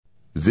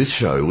This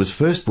show was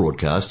first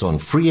broadcast on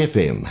Free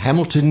FM,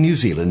 Hamilton, New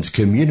Zealand's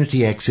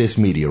community access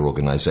media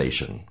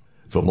organisation.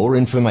 For more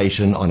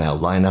information on our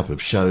lineup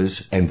of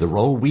shows and the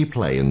role we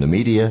play in the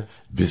media,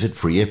 visit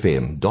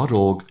freefm.org.nz.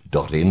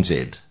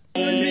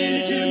 1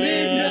 minute to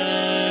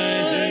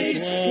midnight,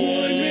 1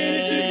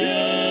 minute to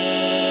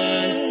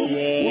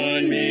go,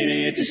 1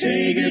 minute to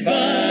say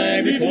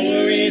goodbye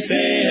before we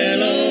say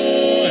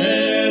hello,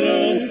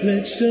 hello.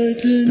 Let's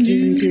start the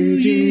new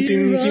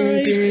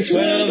right,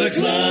 12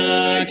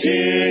 o'clock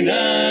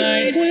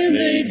tonight, when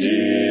they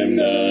dim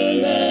the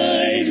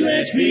light.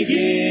 Let's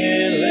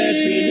begin,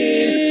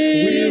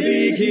 we'll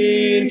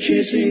begin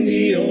kissing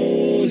the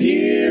old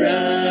year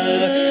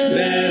out,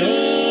 that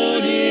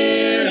old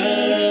year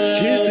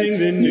out, kissing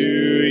the new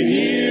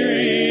year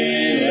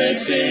in.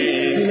 Let's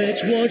say,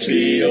 let's watch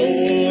the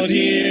old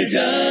year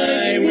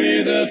die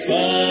with a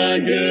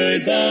fond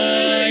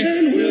goodbye,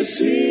 and we'll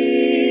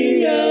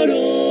sing out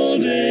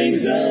Old Lang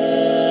Syne.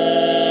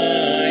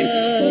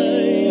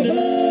 Oh,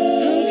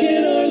 how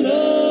can our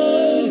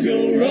love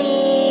go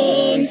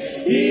wrong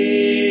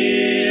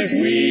if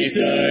we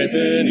start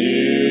the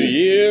new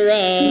year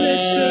right?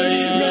 Let's start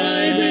it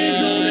right with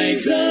Old Lang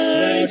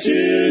Syne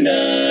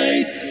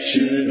tonight.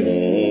 Should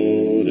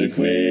old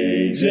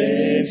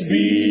acquaintance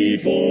be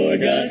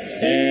forgot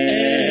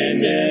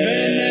and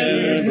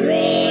never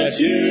brought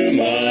to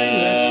mind?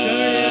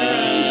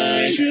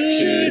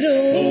 Should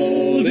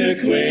old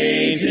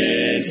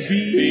acquaintance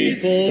be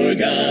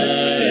forgot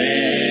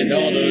and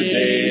all those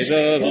days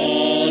of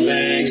Old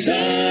Lang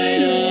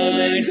Syne, Old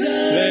Lang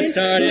Syne? Let's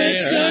start the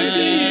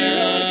year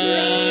off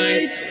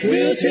right.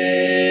 We'll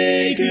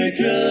take a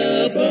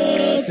cup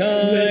of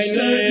kindness. Let's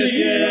start the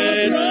year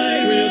off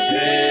right. We'll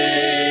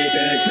take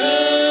a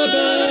cup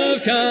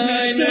of kindness.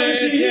 Let's start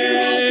the year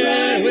off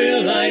right.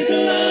 We'll light the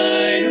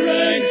light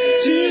right.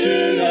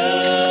 Should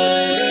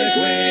old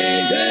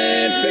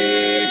acquaintance be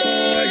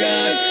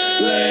forgot?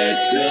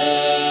 Let's start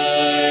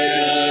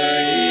our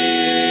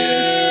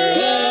year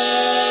off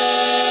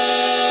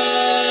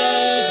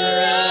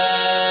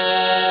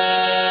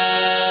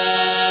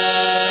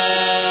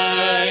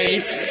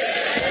right.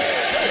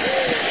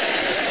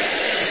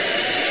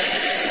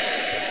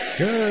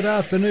 Good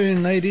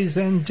afternoon, ladies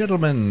and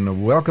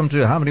gentlemen. Welcome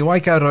to Harmony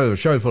Waikato, a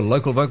show for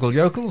local vocal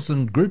yokels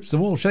and groups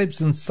of all shapes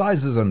and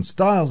sizes and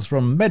styles,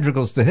 from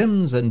madrigals to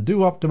hymns and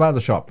doo-wop to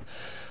barbershop.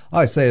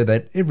 I say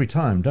that every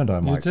time, don't I,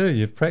 Mike? You do.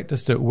 You've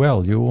practiced it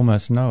well. You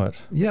almost know it.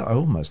 Yeah, I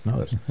almost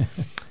know it.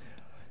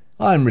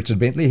 I'm Richard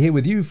Bentley, here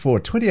with you for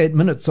 28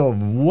 minutes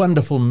of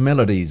wonderful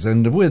melodies,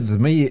 and with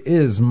me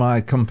is my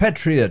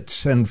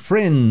compatriot and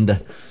friend,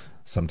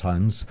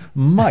 sometimes,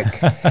 Mike.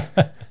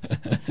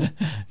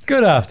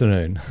 Good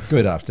afternoon.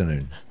 Good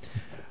afternoon.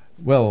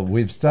 Well,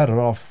 we've started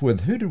off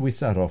with... Who did we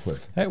start off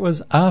with? That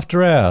was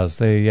After Hours,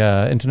 the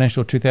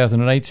International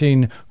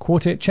 2018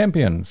 Quartet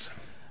Champions.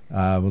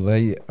 Well,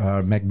 they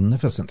are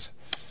magnificent.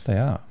 They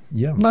are.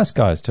 Yeah. Nice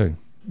guys too.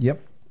 Yep.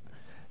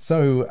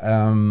 So,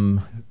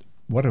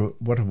 what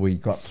have we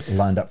got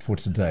lined up for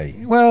today?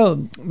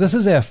 Well, this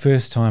is our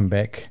first time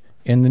back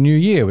in the new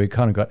year. We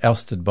kind of got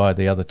ousted by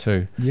the other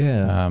two.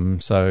 Yeah.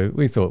 So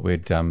we thought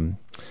we'd turn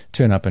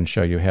up and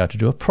show you how to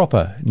do a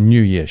proper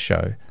New Year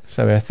show.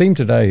 So our theme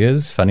today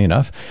is, funny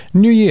enough,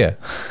 New Year.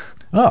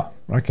 Oh,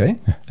 okay.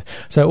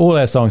 So all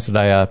our songs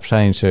today are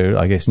pertaining to,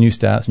 I guess, new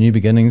starts, new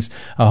beginnings,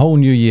 a whole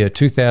new year,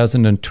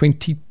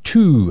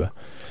 2022.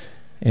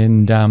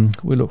 And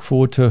we look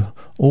forward to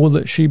all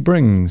that she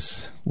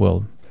brings.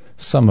 Well,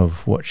 some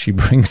of what she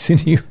brings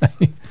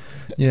anyway.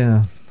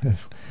 Yeah.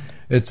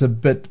 It's a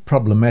bit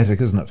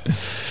problematic, isn't it?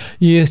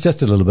 Yes,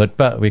 just a little bit,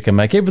 but we can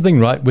make everything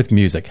right with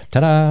music.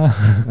 Ta-da!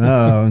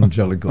 Oh,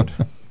 jolly good.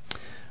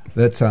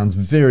 That sounds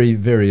very,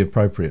 very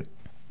appropriate.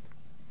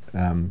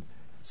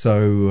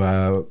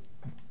 So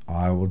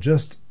I will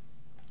just...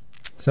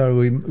 So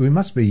we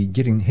must be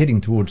heading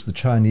towards the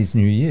Chinese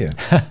New Year.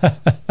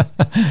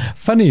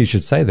 Funny you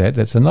should say that.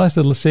 That's a nice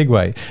little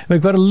segue.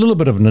 We've got a little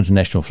bit of an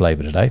international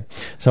flavour today.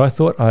 So I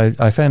thought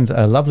I found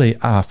a lovely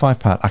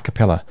 5-part a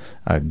cappella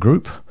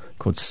group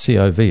called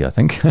COV, I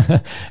think,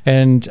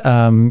 and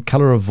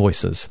Colour of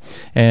Voices.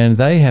 And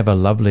they have a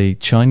lovely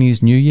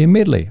Chinese New Year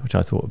medley, which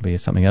I thought would be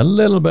something a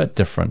little bit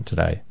different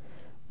today.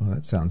 Well,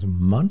 that sounds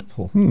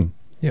wonderful.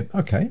 Yeah,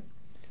 okay.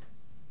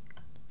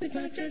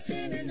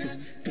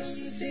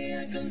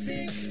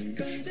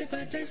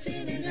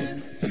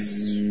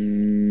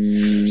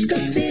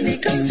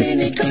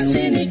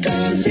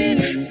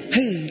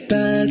 Hey, 大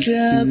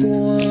家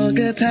过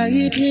个太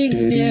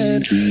平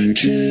年，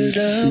吃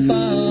得饱，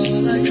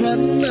来穿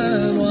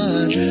得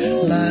暖，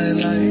来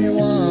来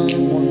往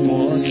往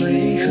过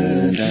随和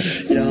的，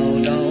要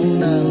到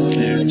哪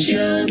边就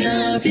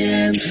哪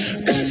边。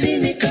恭喜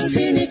你，恭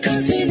喜你，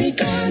恭喜你，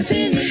恭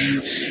喜你！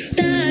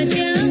大家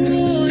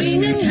过一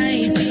个太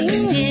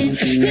平年，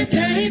个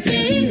太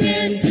平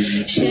年，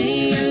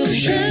谁有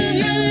什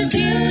么就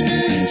能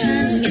唱，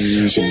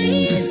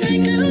谁在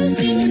高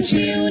兴就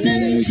能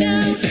笑，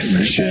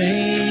谁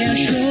呀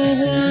说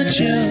话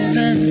就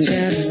能讲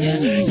呀，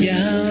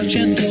要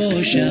讲多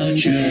少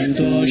就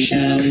多少。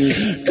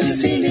恭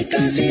喜你，恭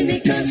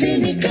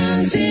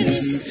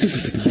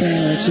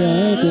过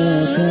个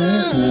太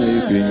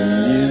平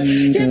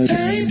洋的太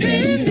平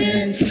洋，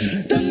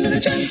咚咚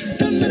锵，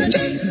咚咚锵，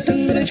咚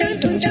咚锵，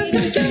咚锵咚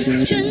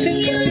锵，春天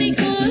有你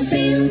過少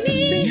你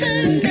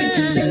很大，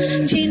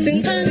親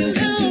朋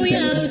好友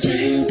真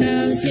高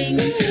興，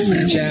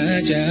家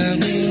家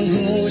戶戶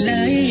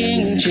來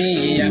迎接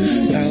呀，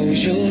老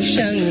樹上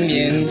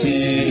面見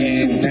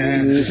呐，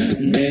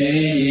每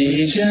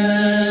一家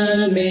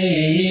每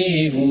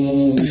一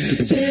戶，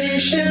街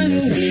上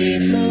的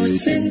福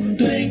星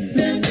對燈，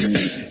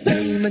當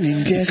我們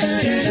迎接世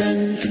界上，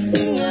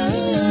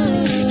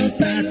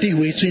大地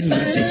為最馬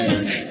前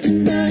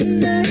方，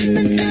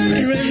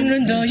人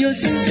人都有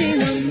新希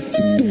望，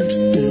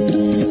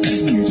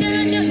家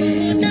家戶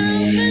戶都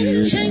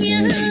很徜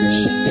徉。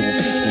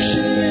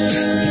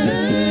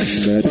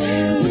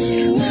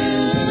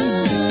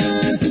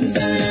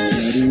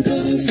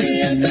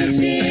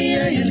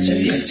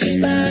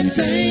八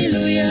彩路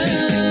亞，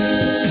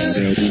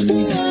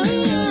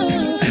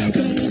恭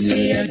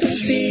喜呀恭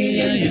喜呀，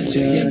人這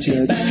樣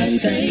子八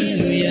彩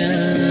路亞。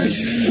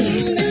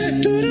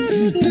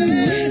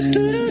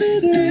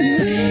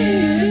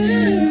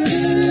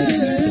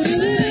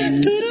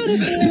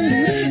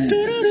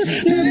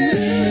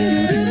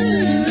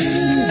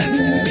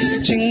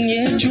今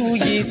夜注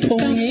意同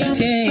一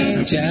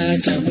天，家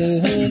家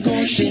戶戶過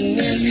新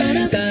年，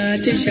大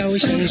街小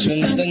巷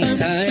順風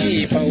彩，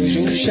爆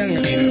竹響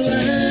連天。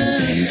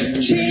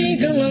七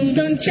个王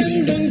当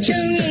锵咚锵，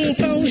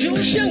爆竹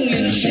响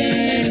连弦。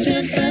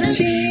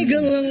七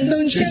个王当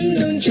锵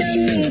咚锵，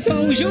爆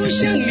竹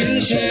响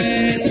连弦。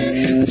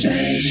财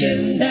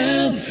神到，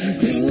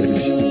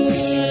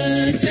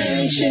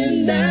财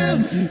神到，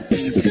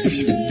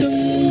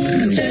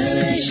财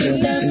神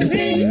到，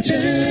财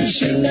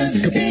神到，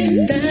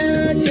大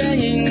家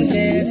迎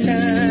接财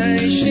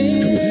神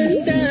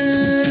到，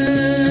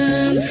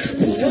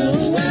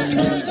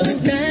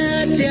大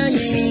家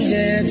迎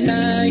接财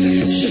神。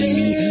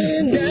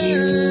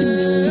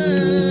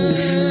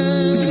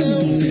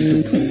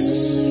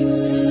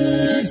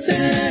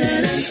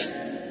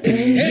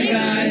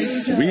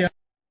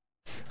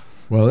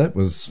Well, that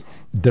was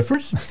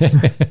different.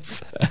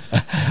 It's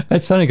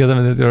funny because I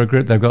mean they're a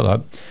group. They've got like,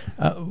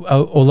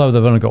 although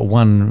they've only got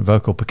one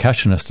vocal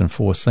percussionist and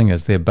four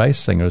singers, their bass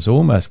singer is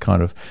almost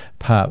kind of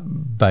part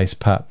bass,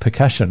 part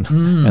percussion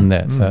in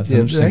that. So it's an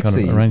interesting kind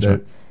of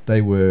arrangement.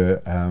 They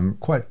were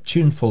quite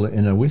tuneful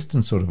in a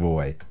Western sort of a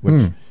way,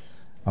 which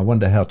I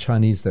wonder how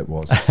Chinese that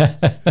was.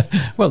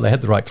 Well, they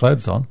had the right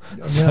clothes on.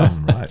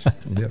 Right.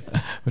 Yep.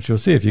 Which you'll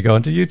see if you go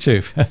onto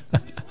YouTube.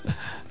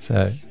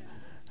 So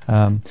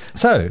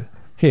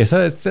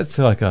that's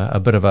like a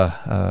bit of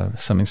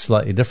something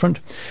slightly different.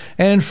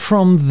 And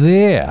from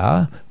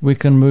there, we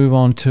can move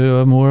on to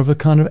a more of a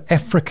kind of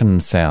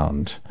African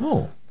sound.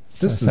 Oh,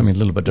 this is something a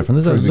little bit different.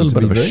 This is a little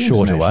bit of a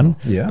shorter one,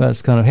 yeah. But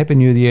it's kind of Happy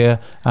New Year.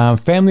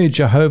 Family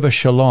Jehovah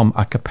Shalom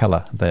a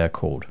cappella, they are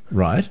called.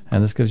 Right.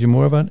 And this gives you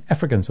more of an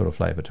African sort of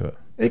flavour to it.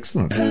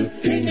 Excellent.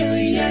 Happy New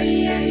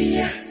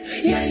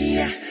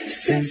Year,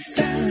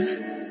 sister.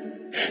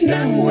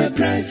 Now we're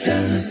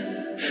brother.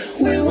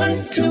 We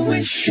want to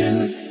wish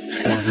you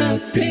a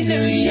happy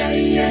new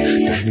year,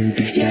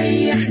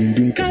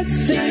 God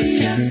say,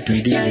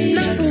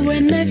 now we're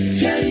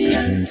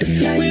nephew.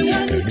 We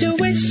want to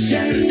wish you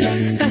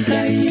a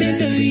happy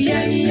new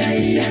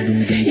year,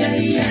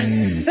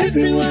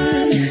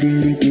 everyone,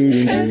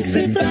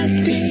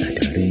 everybody.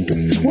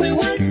 We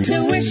want to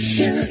wish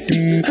you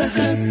a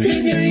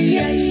happy new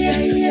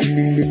year.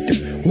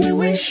 We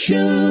wish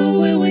you,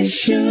 we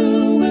wish you,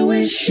 we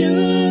wish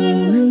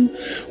you.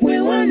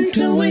 We want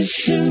to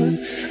wish you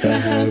a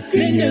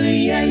happy new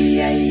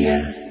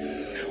year.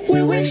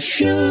 We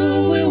wish you,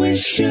 we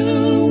wish you,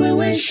 we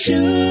wish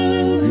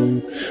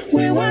you.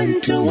 We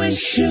want to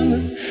wish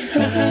you a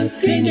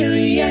happy new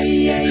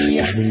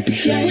year.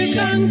 We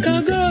thank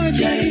our God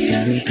for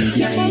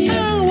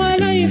our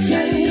life.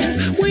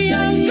 We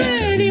are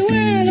very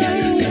well.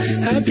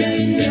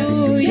 Happy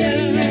New Year.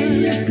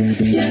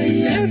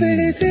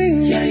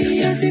 Everything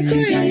is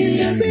going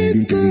to be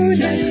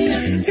good.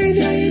 In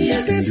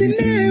Jesus'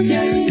 name,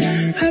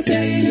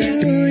 Happy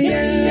New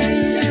Year.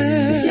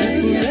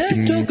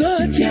 Pray to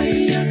God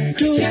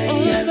to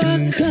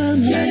overcome.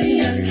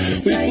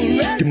 We pray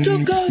to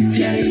God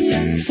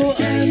for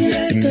a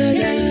better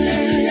life.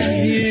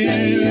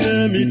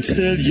 Let me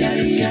tell you,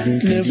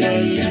 never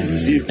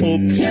lose the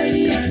hope,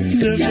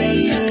 never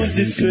lose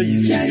the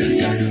faith.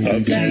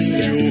 Happy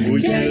New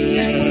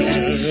Year.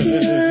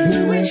 We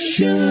wish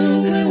you,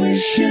 we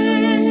wish you,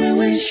 we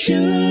wish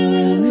you.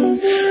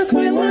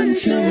 We want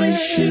to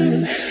wish you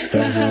a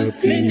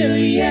happy new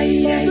year.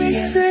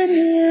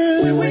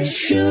 We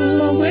wish you,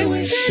 we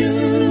wish you,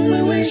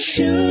 we wish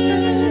you.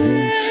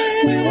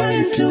 We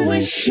want to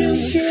wish you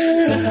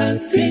a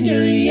happy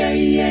new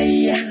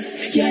year.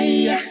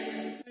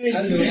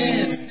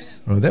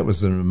 Well, that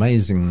was an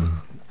amazing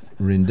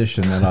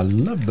rendition, and I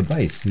love the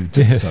bass. It's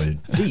just so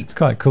deep. It's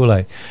quite cool,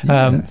 eh?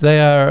 Yeah.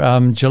 They are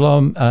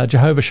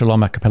Jehovah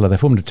Shalom a cappella. They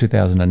formed in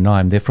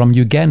 2009. They're from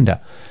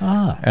Uganda.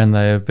 And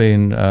they have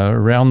been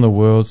around the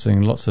world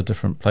singing lots of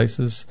different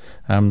places.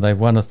 They've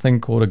won a thing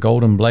called a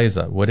Golden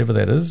Blazer, whatever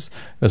that is,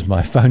 because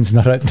my phone's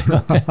not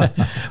opening.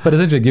 But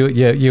it's interesting.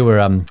 You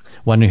were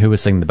wondering who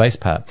was singing the bass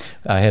part.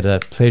 I had a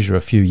pleasure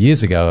a few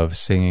years ago of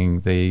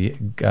singing the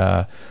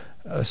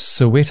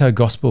Soweto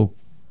Gospel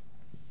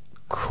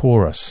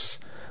Chorus,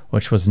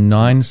 which was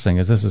 9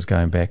 singers. This is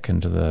going back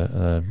into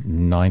the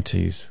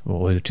 90s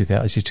or early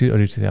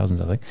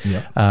 2000s, I think.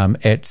 Yep.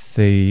 At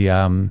the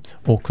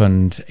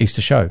Auckland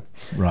Easter show.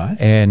 Right.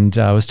 And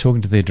I was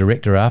talking to the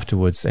director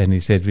afterwards, and he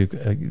said,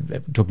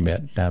 talking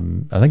about, I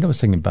think I was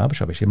singing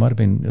barbershop actually, it might have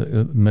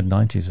been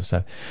mid-90s or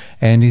so.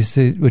 And he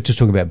said, we're just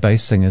talking about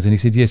bass singers, and he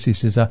said, yes, he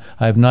says, I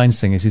have 9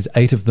 singers. He says,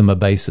 8 of them are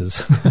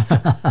basses.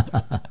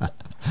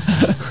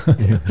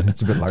 Yeah,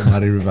 it's a bit like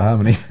Muddy River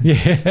Harmony.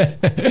 Yeah.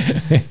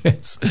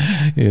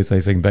 Yes, they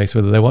sing bass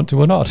whether they want to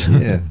or not.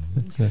 Yeah.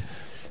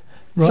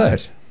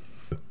 Right.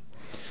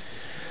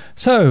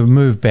 So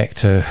move back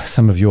to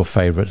some of your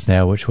favourites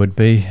now, which would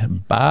be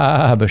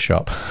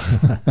barbershop.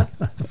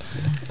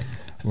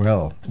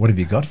 Well, what have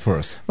you got for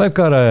us? They've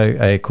got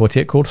a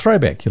quartet called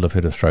Throwback. You'll have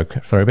heard of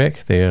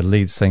Throwback. Their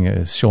lead singer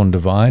is Sean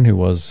Devine, who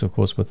was, of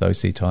course, with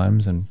OC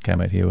Times and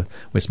came out here with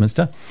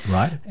Westminster.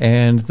 Right.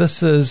 And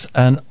this is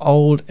an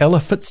old Ella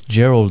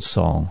Fitzgerald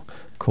song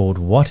called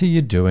What Are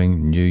You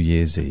Doing New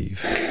Year's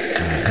Eve?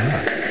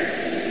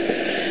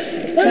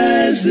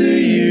 As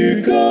the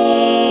year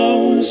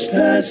goes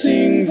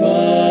passing by,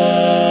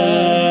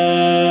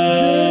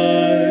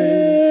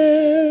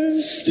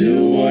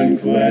 still one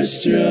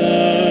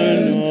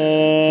question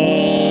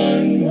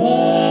on my mind.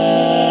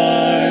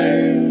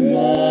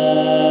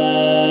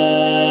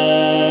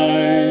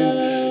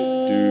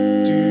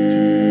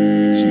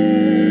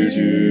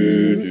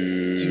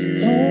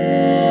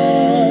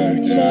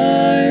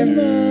 On my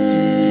mind.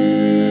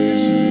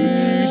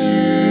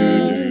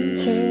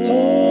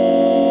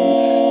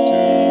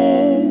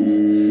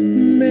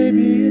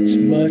 Maybe it's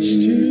much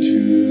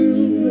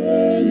too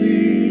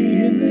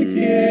early in the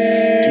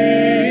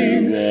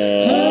game.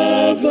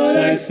 But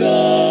I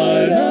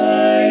thought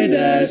I'd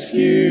ask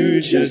you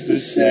just the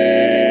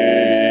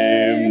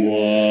same.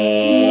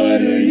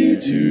 What are you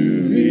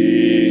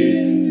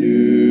doing,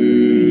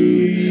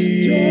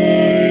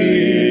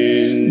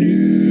 darling? New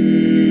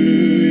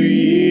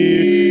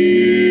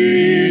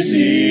Year's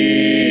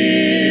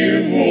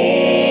Eve.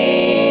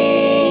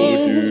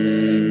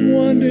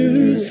 Wonder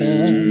whose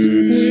arms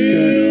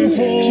will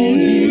hold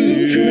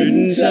you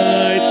couldn't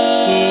tight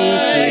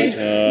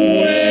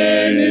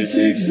when it's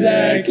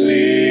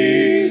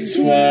exactly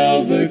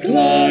 12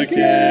 o'clock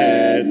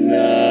at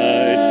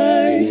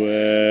night,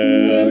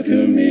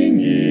 welcoming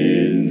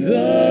in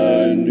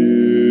the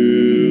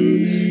new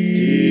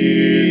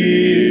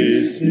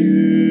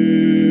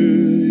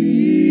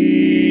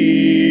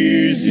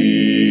year's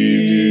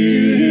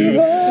Eve.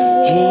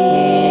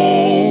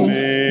 Oh,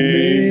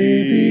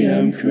 maybe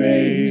I'm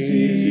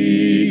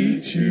crazy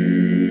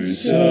to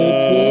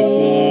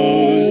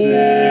suppose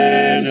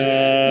that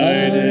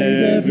I'd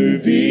ever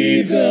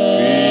be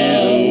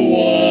the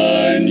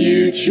one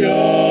you chose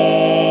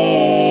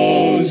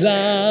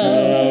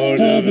out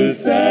of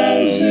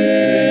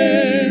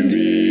 1,000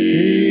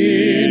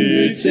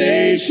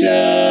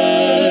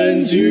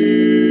 invitations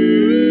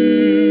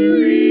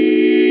to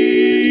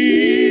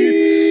receive.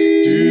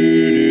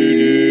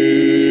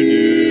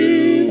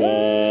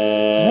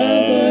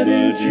 But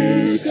if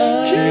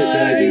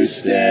you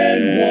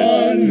stand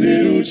one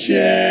little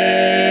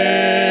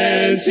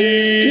chance,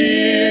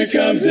 here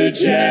comes a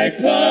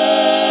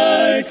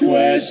jackpot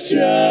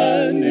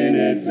question in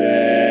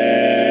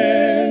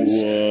advance.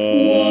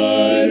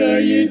 What are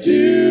you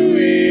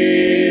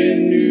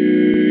doing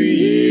New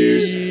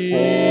Year's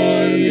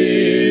on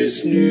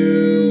this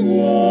new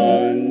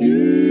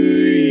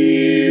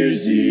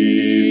Year's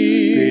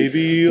Eve?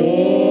 Baby,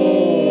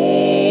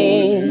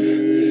 oh,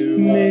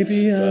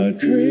 maybe I'm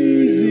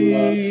crazy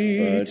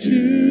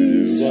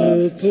to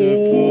suppose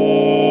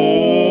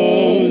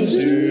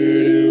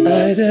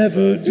I'd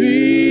ever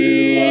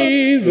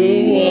be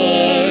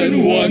the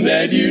one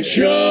that you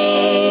chose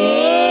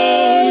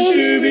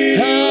to be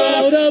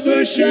out of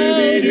a those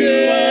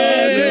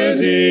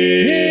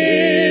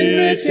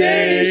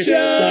invitations.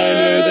 I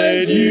know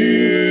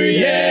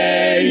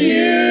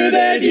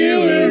that you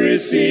will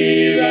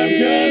receive. I'm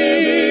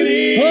gonna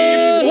believe.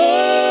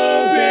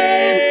 Oh,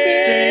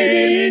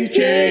 baby, in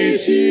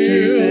case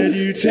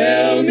you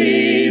tell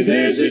me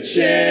there's a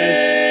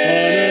chance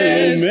on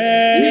a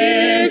romance,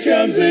 here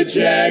comes a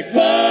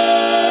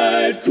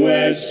jackpot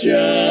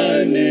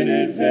question in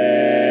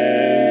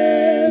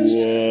advance.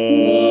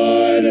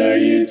 What are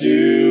you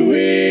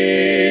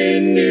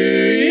doing New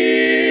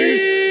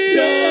Year's,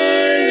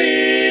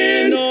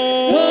 darling,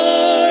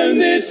 on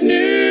this New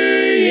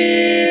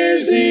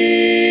Year's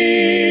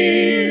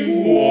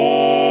Eve?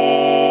 Whoa.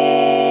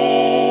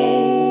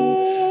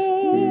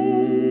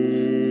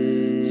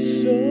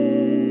 So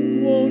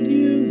won't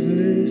you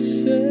listen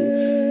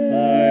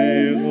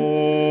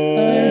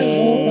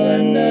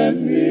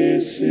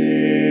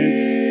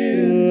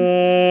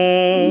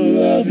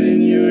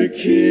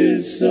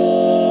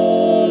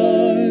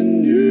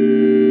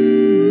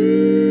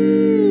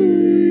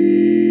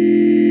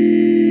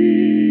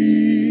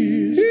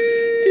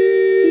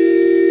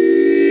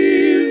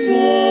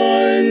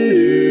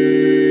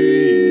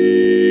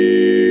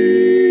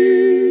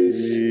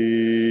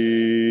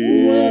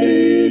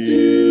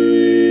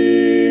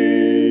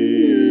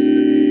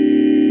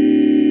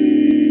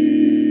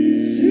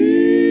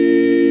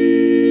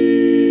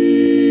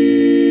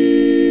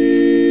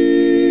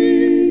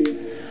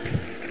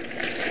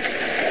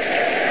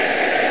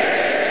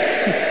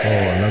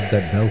I love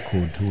that bell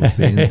cord towards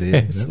the end there.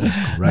 Yes. That was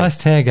great. Nice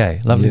tag, eh?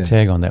 Lovely Yeah.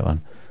 tag on that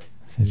one.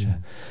 Yeah.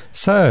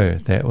 So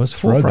that was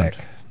Forefront.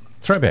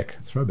 Throwback.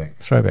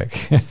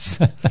 Yes.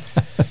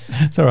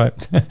 It's all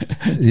right.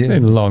 It's Yeah.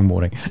 been a long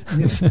morning.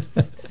 Yes. And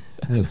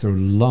it's a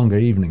longer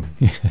evening.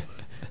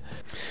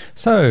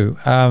 So,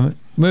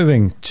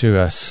 moving to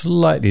a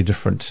slightly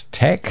different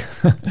tack,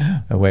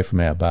 away from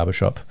our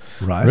barbershop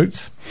Right.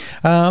 roots.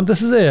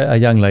 This is a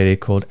young lady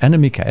called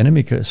Annemieke.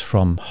 Annemieke is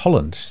from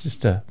Holland. She's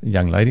just a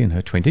young lady in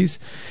her 20s.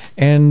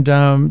 And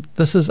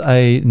this is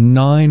a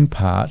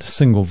 9-part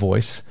single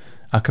voice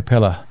a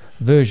cappella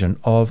version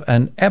of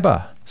an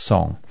ABBA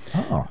song.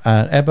 Oh.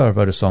 ABBA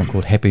wrote a song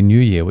called Happy New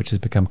Year, which has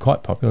become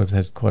quite popular. We've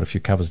had quite a few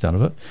covers done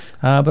of it.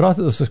 But I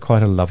thought this was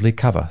quite a lovely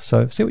cover.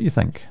 So see what you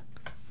think.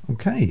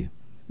 Okay.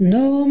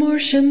 No more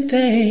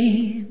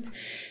champagne,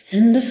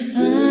 and the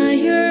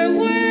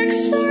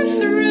fireworks are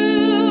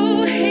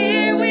through.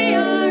 Here we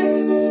are,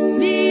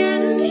 me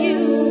and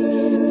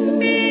you,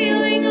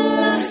 feeling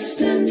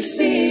lost and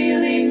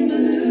feeling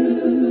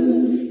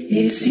blue.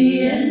 It's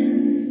the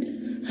end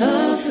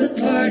of the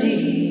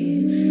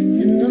party,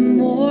 and the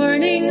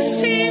morning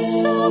seems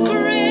so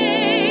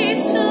gray,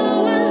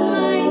 so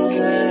unlike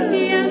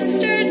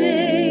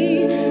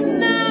yesterday.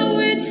 Now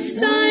it's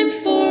time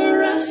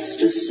for us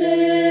to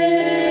say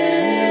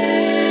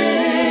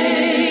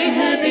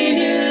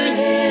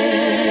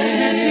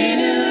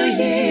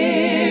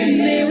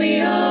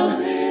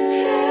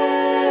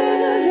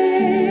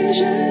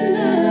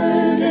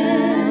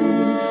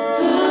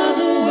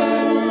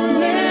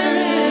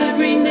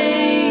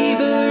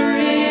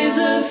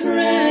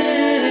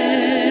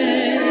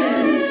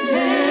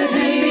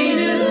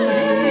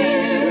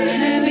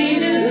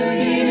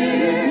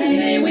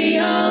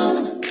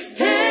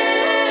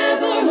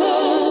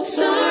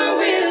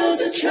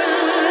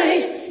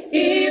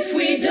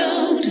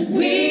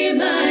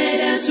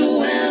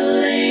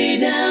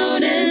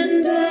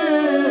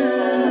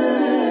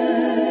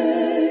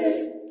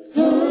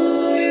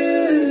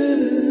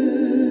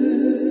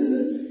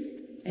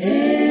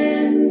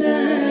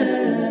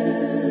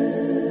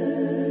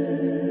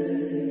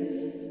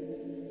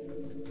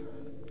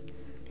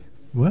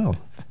Well,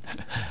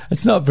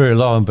 It's not very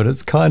long, but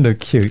it's kind of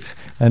cute.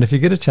 And if you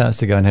get a chance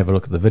to go and have a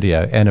look at the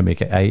video,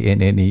 Annemieke,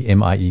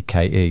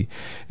 Annemieke,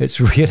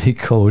 it's really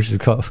cool. She's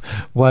got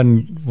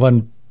one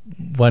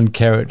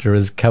character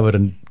is covered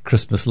in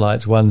Christmas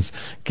lights, one's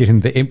getting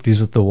the empties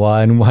with the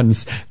wine,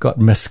 one's got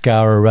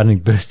mascara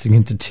bursting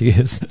into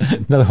tears,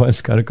 another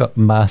one's kind of got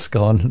mask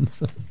on.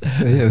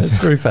 yes. It's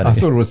very funny. I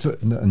thought it was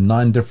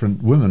 9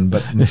 different women,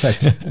 but in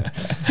fact,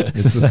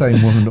 it's the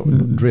same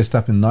woman dressed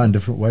up in 9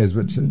 different ways,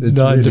 which it's 9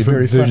 really different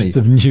very funny.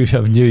 versions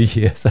of New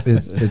Year. So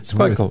It's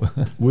quite worth,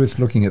 cool. worth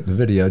looking at the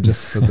video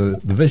just for the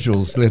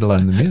visuals, let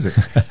alone the music.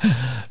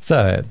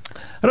 So,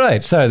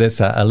 right, so that's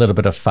a little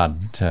bit of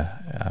fun.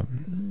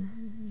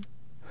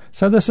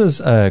 So this is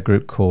a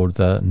group called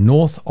the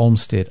North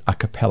Olmsted A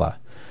Cappella.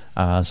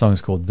 The song is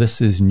called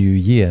This Is New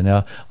Year.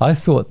 Now, I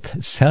thought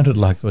it sounded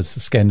like it was a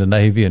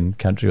Scandinavian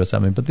country or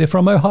something, but they're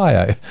from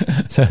Ohio.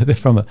 So they're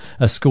from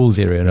a schools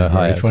area in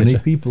Ohio. Very funny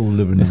people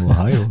live in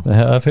Ohio.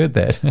 I've heard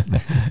that.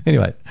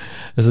 Anyway,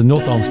 this is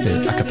North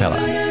Olmsted A Cappella.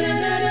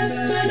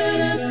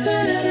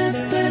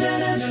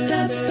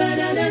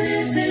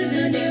 This is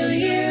a new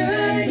year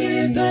right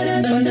here,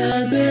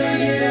 another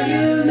year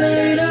you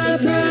made a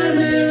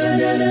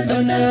promise,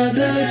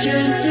 another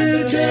chance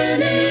to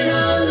turn it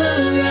all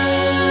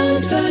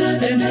around,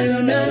 and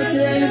do not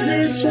save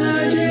this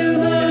for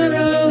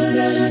tomorrow.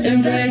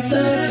 Embrace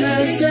the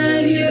past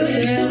and you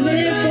can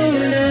live for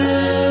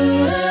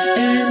now,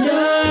 and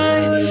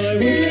I will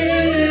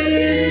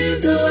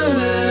give the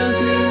world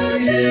to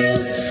you.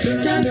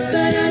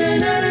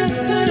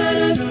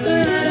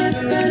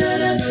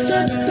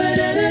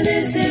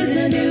 This is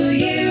a new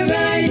year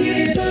right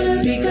here.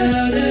 Speak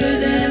louder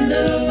than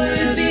the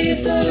words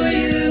before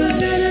you,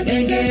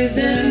 and give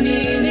them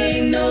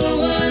meaning no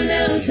one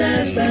else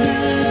has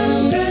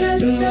found.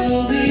 The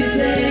role we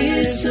play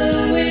is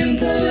so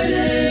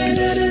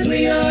important.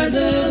 We are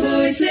the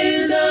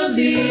voices of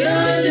the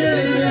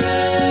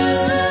underground.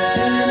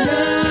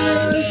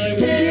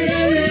 And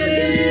I will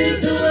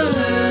give the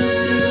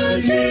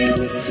world to you.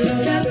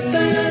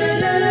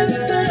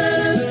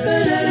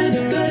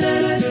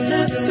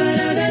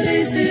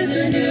 This is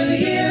a new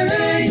year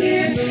right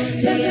here.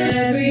 Say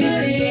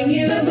everything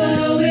you've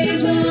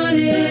always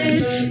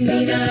wanted.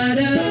 Be not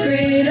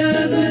afraid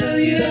of who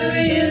you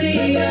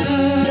really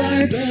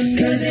are.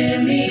 'Cause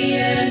in the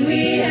end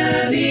we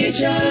have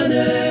each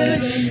other,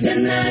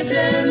 and that's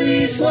at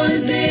least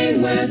one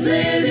thing worth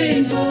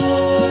living for.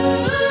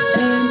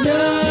 And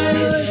I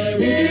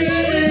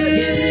will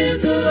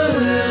give the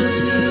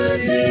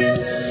world to you.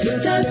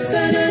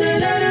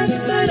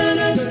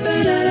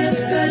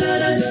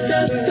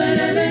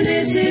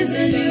 This is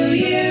the new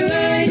year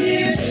right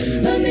here.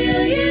 A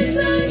million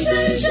suns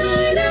that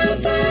shine out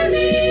for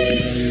me.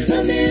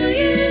 A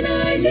million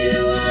eyes,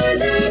 you are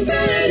the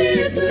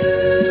brightest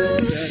blue.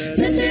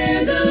 Let's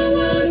tear the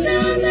walls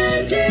down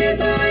that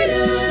divide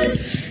us,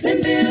 and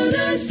build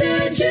a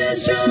statue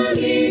strong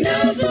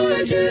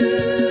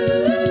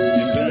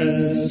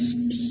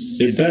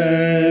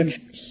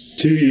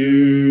to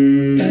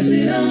you. Pass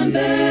it on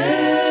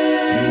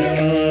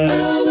back.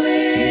 I'll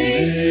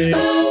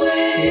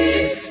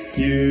wait.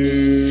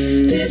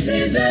 You. This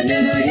is a new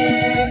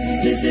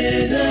year. This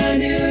is a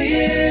new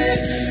year.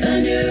 A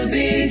new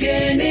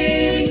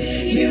beginning.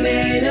 You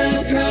made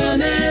a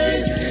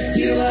promise.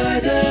 You are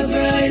the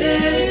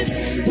brightest.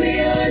 We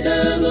are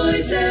the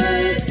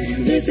voices.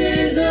 This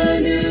is a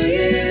new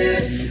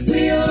year.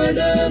 We are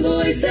the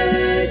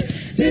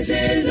voices. This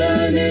is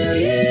a new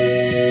year.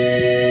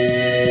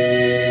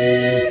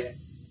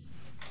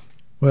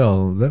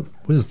 Well, that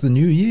was the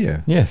new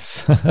year.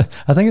 Yes.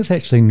 I think it's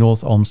actually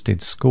North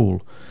Olmsted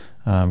School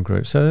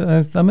group.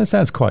 So, I mean, it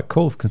sounds quite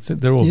cool because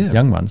they're all Yeah.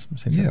 young ones.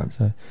 Essentially. Yeah.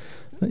 So,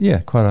 but yeah,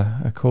 quite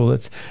a cool.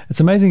 It's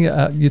amazing.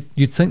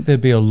 You'd think there'd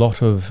be a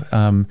lot of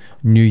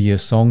New Year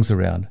songs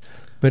around.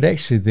 But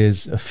actually,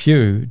 there's a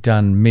few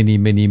done many,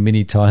 many,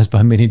 many times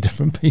by many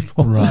different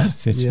people. Right.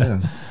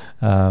 etc.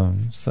 Yeah.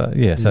 So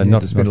You not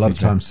had to spend a lot of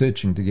huge. time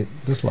searching to get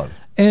this lot.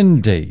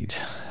 Indeed.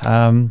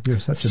 You're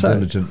such a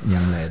diligent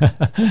young lad.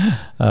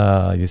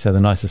 You say the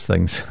nicest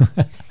things.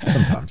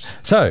 Sometimes.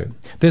 So,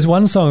 there's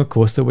one song, of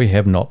course, that we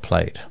have not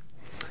played.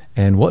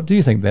 And what do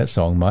you think that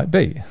song might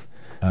be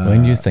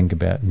when you think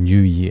about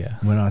New Year?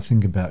 When I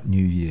think about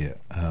New Year,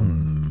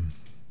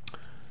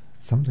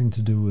 something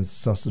to do with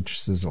sausage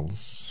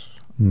sizzles.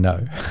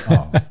 No.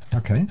 Oh,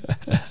 okay.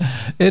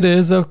 It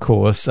is, of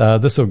course,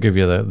 this will give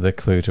you the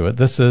clue to it.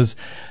 This is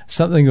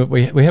something that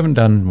we haven't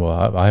done,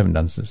 well, I haven't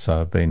done since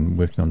I've been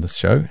working on this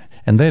show,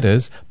 and that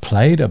is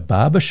played a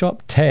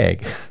barbershop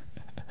tag.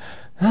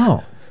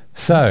 Oh,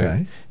 So,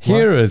 okay.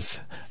 here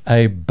is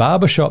a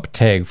barbershop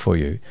tag for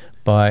you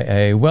by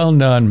a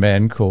well-known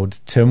man called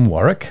Tim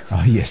Warwick.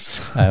 oh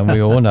yes. And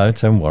we all know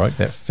Tim Warwick,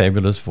 that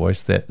fabulous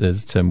voice that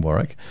is Tim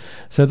Warwick.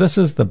 So this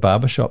is the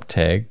barbershop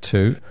tag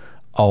to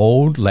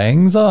Old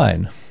Lang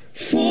Syne.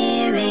 For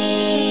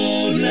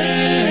old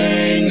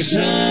Lang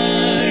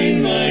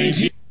Syne, my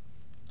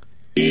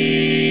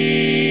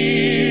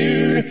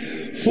dear.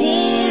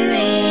 For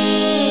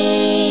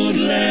old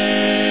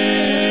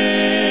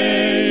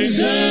Lang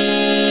Syne,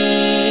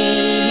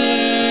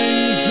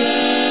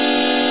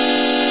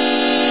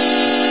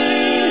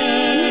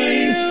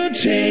 we'll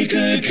take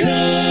a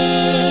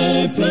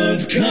cup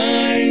of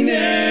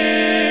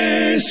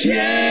kindness,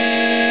 yet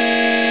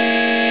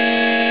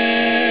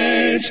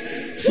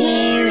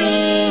for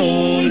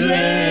old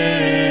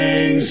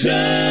Lang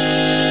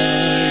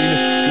Syne.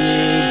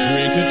 We'll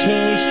drink a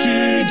toast to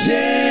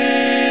days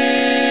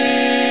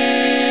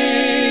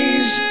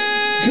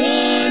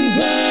gone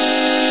by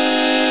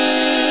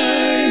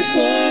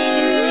for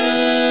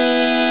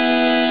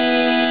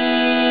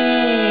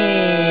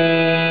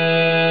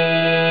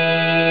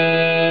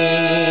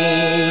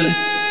old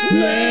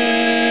Lang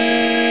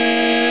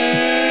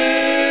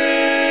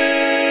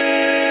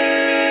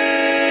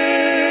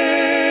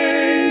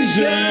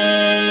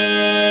Syne.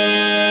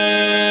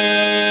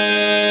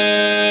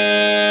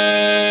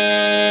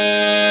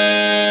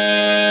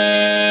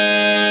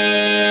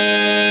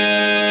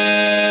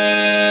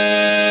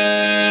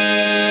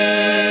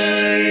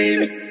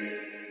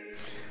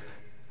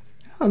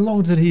 How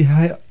long did he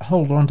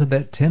hold on to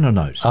that tenor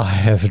note? I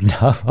have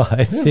no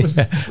idea. was-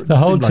 The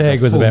whole seemed like tag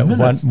a was full about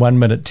minute. 1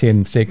 minute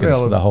 10 seconds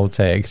Well, for the whole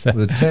tag. So.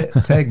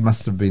 The tag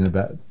must have been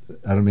about,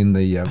 I mean,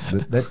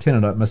 that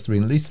tenor note must have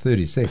been at least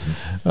 30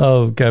 seconds.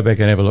 I'll go back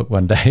and have a look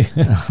one day.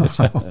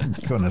 Oh,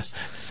 goodness.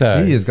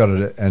 So- he has got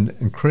an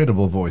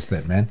incredible voice,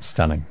 that man.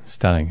 Stunning.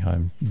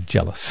 I'm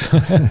jealous.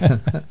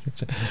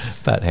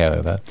 But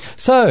however,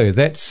 so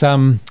that's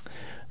kind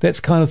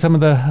of some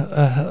of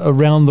the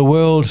around the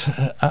world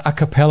a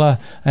cappella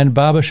and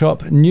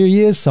barbershop New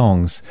Year's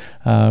songs.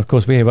 Of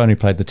course, we have only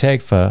played the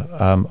tag for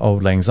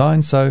Old Lang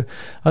Syne, so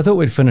I thought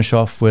we'd finish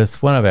off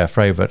with one of our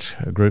favourite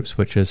groups,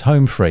 which is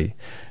Home Free,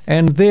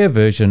 and their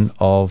version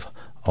of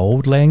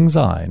Old Lang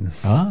Syne.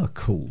 Ah,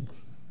 cool.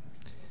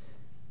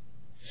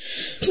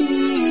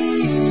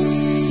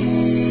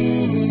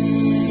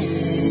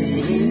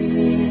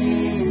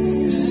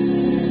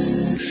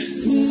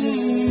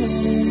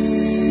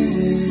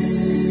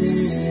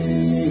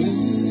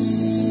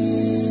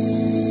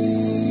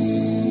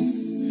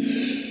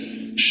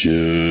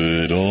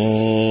 Should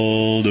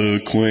old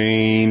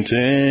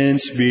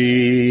acquaintance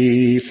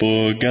be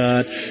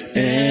forgot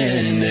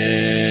and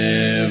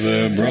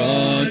never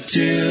brought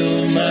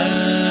to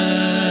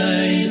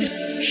mind?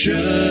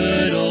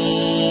 Should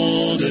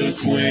old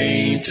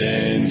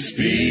acquaintance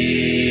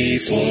be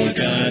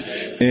forgot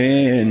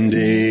and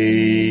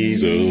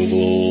days of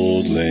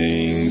old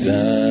Lang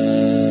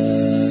Syne?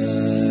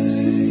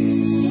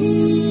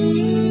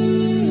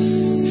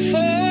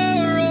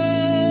 For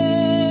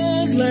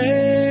old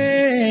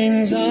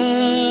Lang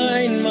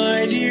Syne,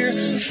 my dear,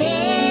 for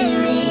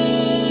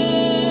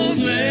old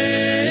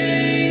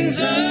Lang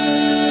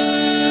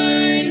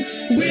Syne,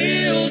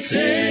 we'll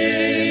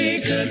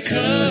take a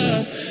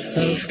cup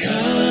of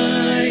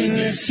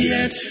kindness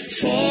yet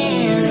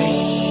for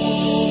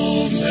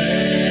old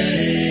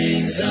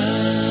Lang Syne.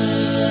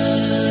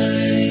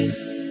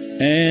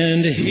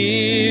 And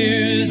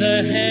here's gives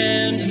a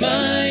hand,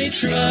 my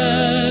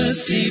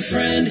trusty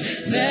friend,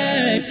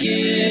 that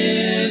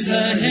gives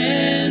a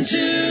hand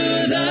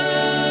to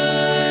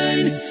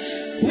thine.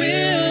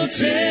 We'll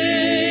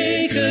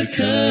take a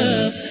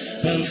cup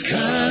of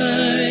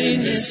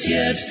kindness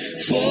yet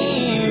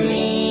for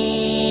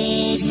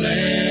old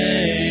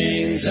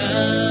lang syne.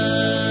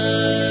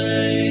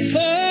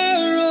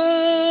 For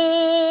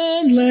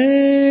old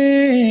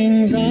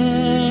lang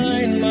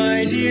syne,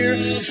 my dear,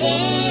 for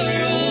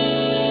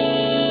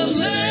old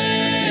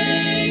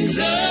lang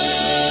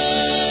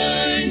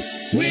syne.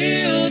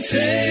 We'll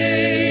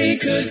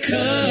take a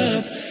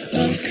cup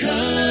of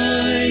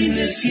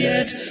kindness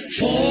yet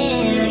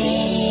for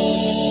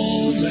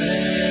old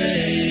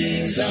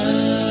lang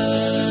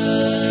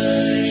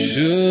syne.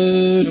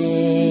 Should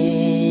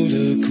old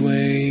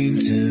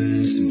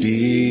acquaintance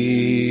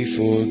be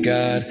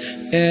forgot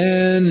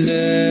and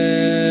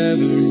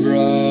never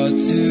brought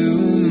to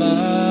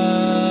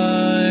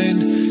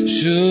mind,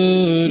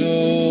 should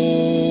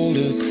old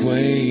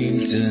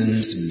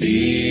acquaintance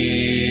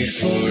be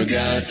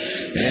forgot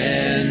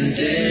and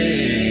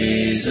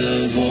days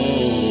of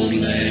old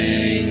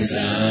lang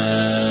syne.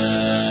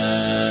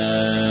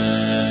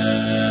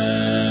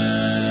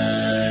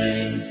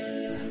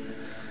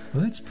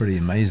 Well, that's pretty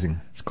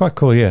amazing. It's quite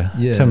cool, yeah.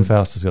 Yeah. Tim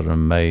Faust has got an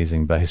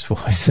amazing bass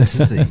voice.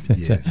 Indeed,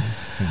 yeah,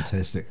 it's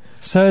fantastic.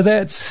 So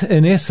that's,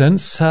 in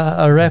essence,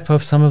 a wrap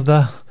of some of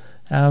the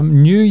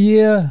New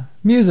Year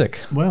music.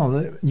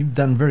 Well, you've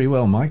done very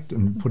well, Mike,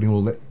 in putting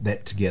all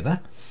that together.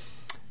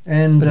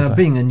 And Bit of fun.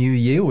 being a new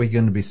year, we're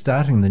going to be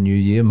starting the new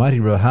year. Mighty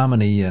River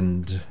Harmony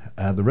and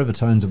the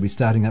Rivertones will be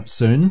starting up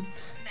soon.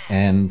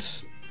 And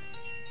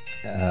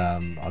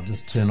I'll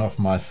just turn off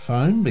my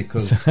phone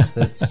because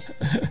that's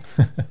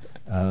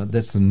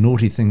the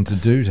naughty thing to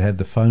do, to have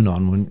the phone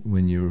on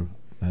when you're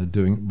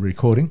doing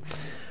recording.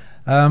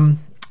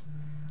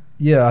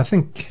 Yeah, I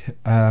think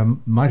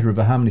Mighty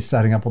River Harmony is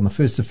starting up on the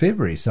 1st of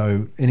February.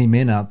 So any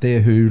men out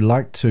there who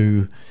like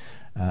to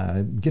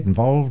get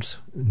involved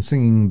in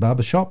singing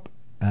barbershop,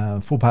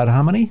 four-part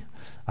harmony,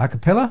 a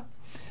cappella,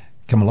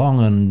 come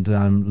along and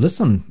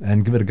listen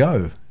and give it a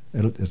go.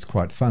 It's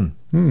quite fun.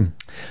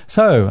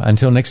 So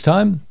until next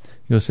time,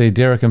 you'll see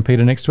Derek and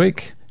Peter next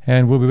week,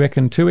 and we'll be back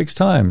in 2 weeks'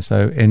 time.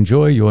 So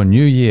enjoy your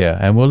new year,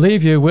 and we'll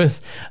leave you with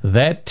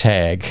that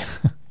tag.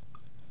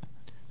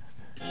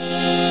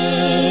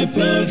 Cup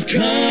of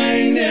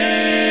kindness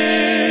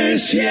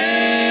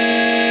yet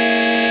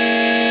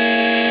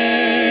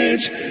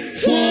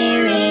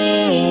for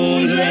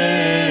old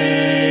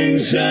lang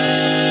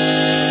syne.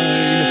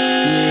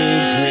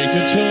 We'll drink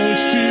a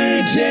toast to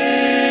days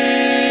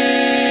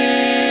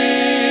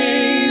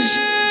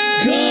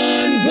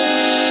gone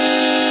by.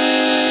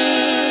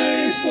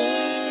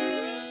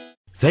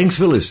 Thanks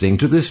for listening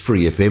to this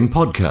Free FM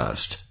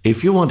podcast.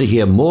 If you want to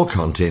hear more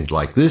content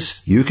like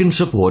this, you can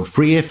support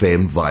Free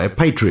FM via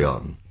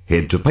Patreon.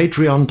 Head to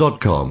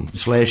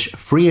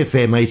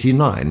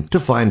patreon.com/freefm89 to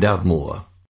find out more.